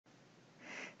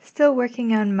Still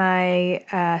working on my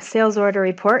sales order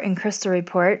report and crystal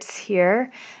reports here.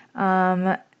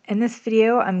 In this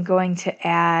video, I'm going to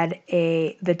add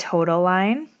the total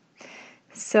line.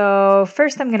 So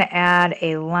first I'm going to add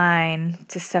a line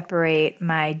to separate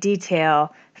my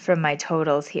detail from my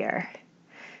totals here.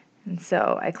 And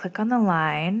so I click on the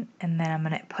line and then I'm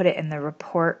going to put it in the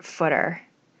report footer.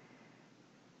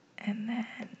 And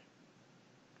then,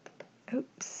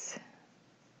 oops.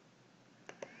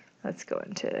 Let's go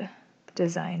into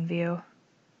design view.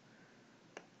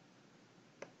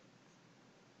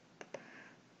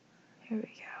 Here we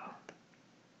go.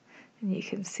 And you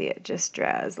can see it just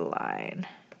draws a line.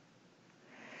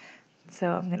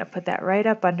 So I'm going to put that right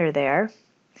up under there.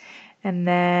 And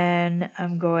then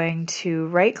I'm going to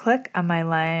right click on my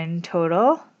line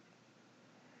total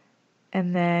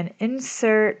and then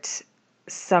insert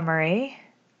summary.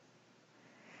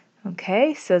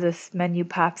 Okay, so this menu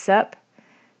pops up.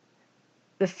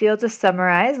 The field to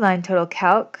summarize, line total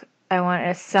calc, I want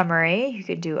a summary. You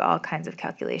could do all kinds of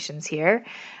calculations here,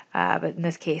 but in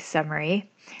this case, summary.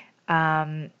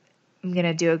 I'm going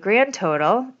to do a grand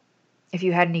total. If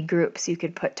you had any groups, you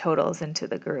could put totals into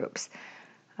the groups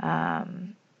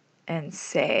and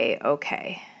say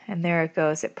OK. And there it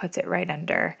goes. It puts it right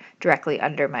under, directly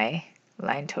under my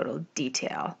line total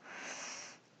detail.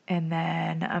 And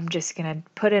then I'm just going to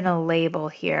put in a label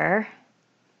here.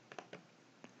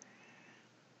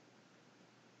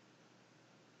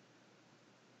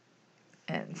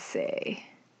 And say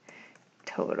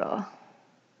total.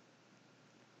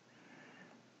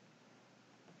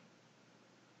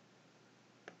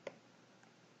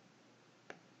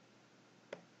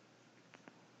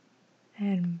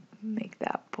 And make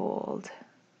that bold.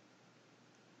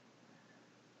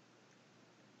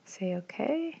 Say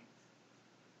OK.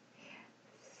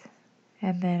 Yes.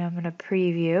 And then I'm going to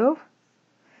preview.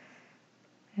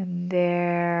 And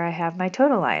there I have my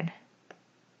total line.